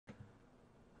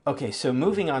Okay, so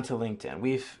moving on to LinkedIn,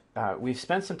 we've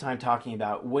spent some time talking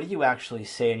about what do you actually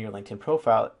say in your LinkedIn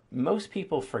profile. Most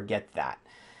people forget that,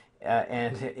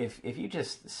 and if you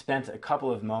just spent a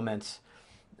couple of moments,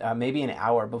 maybe an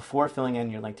hour before filling in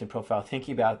your LinkedIn profile,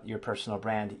 thinking about your personal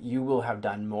brand, you will have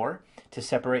done more to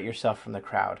separate yourself from the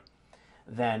crowd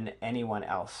than anyone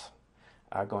else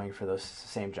going for those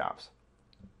same jobs.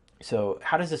 So,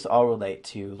 how does this all relate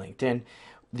to LinkedIn?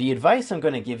 The advice I'm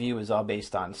going to give you is all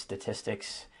based on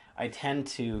statistics. I tend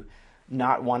to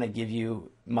not want to give you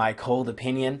my cold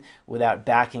opinion without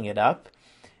backing it up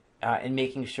and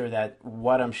making sure that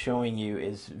what I'm showing you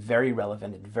is very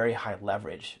relevant and very high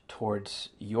leverage towards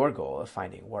your goal of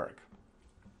finding work.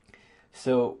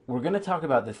 So, we're going to talk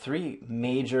about the three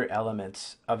major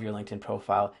elements of your LinkedIn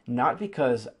profile, not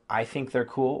because I think they're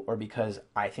cool or because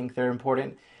I think they're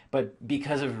important, but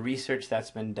because of research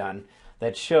that's been done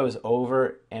that shows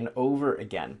over and over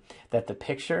again that the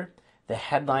picture, the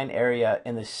headline area,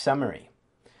 and the summary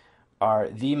are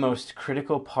the most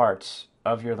critical parts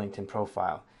of your LinkedIn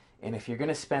profile. And if you're going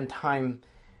to spend time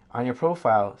on your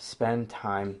profile, spend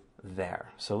time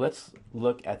there. So let's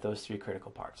look at those three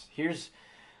critical parts. Here's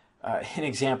an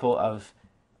example of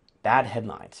bad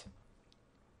headlines.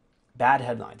 Bad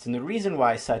headlines. And the reason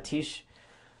why Satish,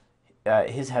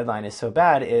 his headline is so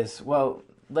bad is, well,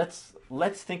 let's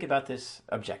think about this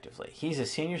objectively. He's a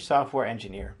senior software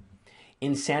engineer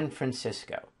in San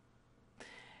Francisco.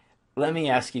 Let me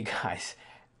ask you guys,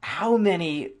 how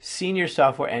many senior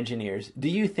software engineers do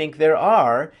you think there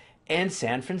are in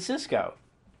San Francisco?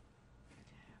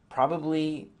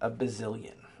 Probably a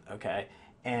bazillion, okay?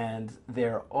 And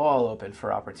they're all open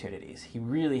for opportunities. He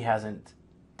really hasn't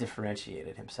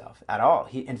differentiated himself at all.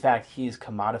 In fact, he's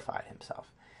commodified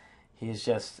himself. He's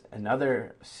just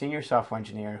another senior software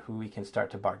engineer who we can start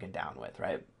to bargain down with,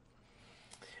 right?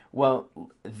 Well,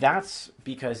 that's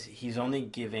because he's only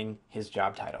giving his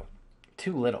job title.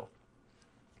 Too little.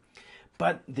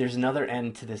 But there's another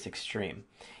end to this extreme,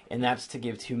 and that's to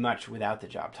give too much without the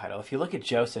job title. If you look at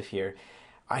Joseph here,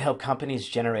 I help companies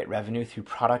generate revenue through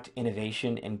product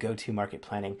innovation and go-to-market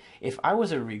planning. If I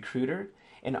was a recruiter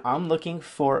and I'm looking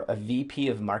for a VP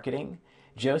of marketing,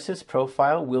 Joseph's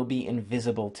profile will be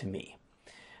invisible to me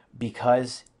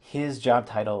because his job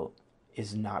title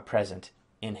is not present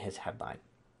in his headline.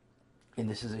 And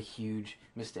this is a huge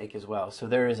mistake as well. So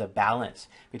there is a balance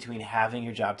between having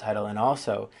your job title and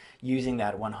also using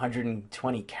that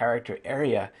 120 character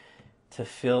area to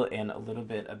fill in a little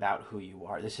bit about who you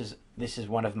are. This is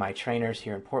one of my trainers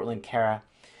here in Portland, Kara.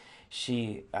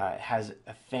 She has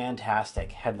a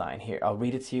fantastic headline here. I'll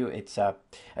read it to you. It's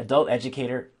adult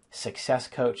educator, success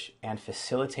coach, and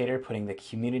facilitator, putting the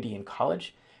community in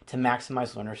college to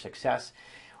maximize learner success.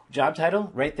 Job title,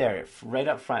 right there, right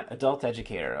up front, adult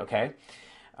educator, okay?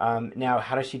 Now,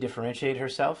 how does she differentiate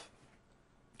herself?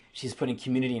 She's putting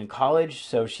community in college,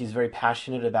 so she's very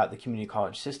passionate about the community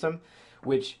college system,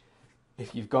 which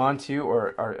if you've gone to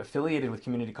or are affiliated with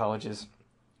community colleges,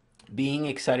 being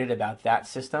excited about that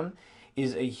system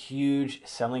is a huge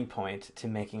selling point to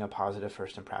making a positive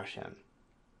first impression.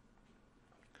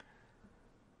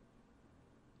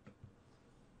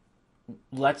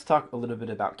 Let's talk a little bit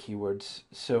about keywords.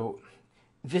 So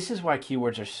this is why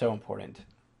keywords are so important.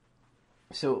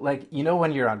 So like,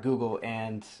 when you're on Google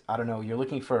and, I don't know, you're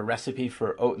looking for a recipe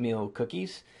for oatmeal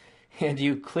cookies and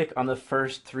you click on the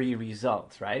first three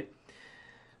results, right?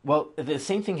 Well, the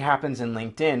same thing happens in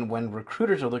LinkedIn when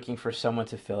recruiters are looking for someone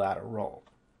to fill out a role.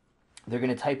 They're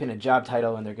going to type in a job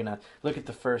title and they're going to look at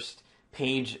the first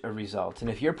page of results. And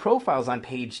if your profile's on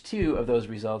page 2 of those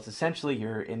results, essentially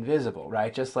you're invisible,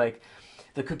 right? Just like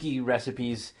the cookie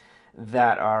recipes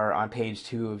that are on page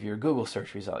 2 of your Google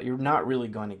search result. You're not really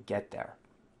going to get there.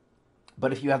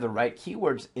 But if you have the right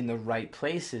keywords in the right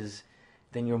places,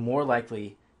 then you're more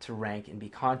likely to rank and be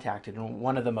contacted. And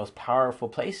one of the most powerful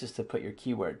places to put your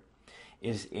keyword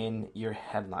is in your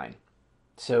headline.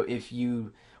 So if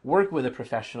you work with a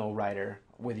professional writer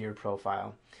with your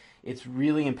profile, it's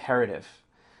really imperative,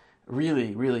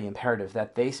 really imperative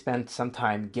that they spend some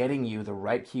time getting you the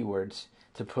right keywords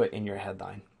to put in your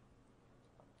headline.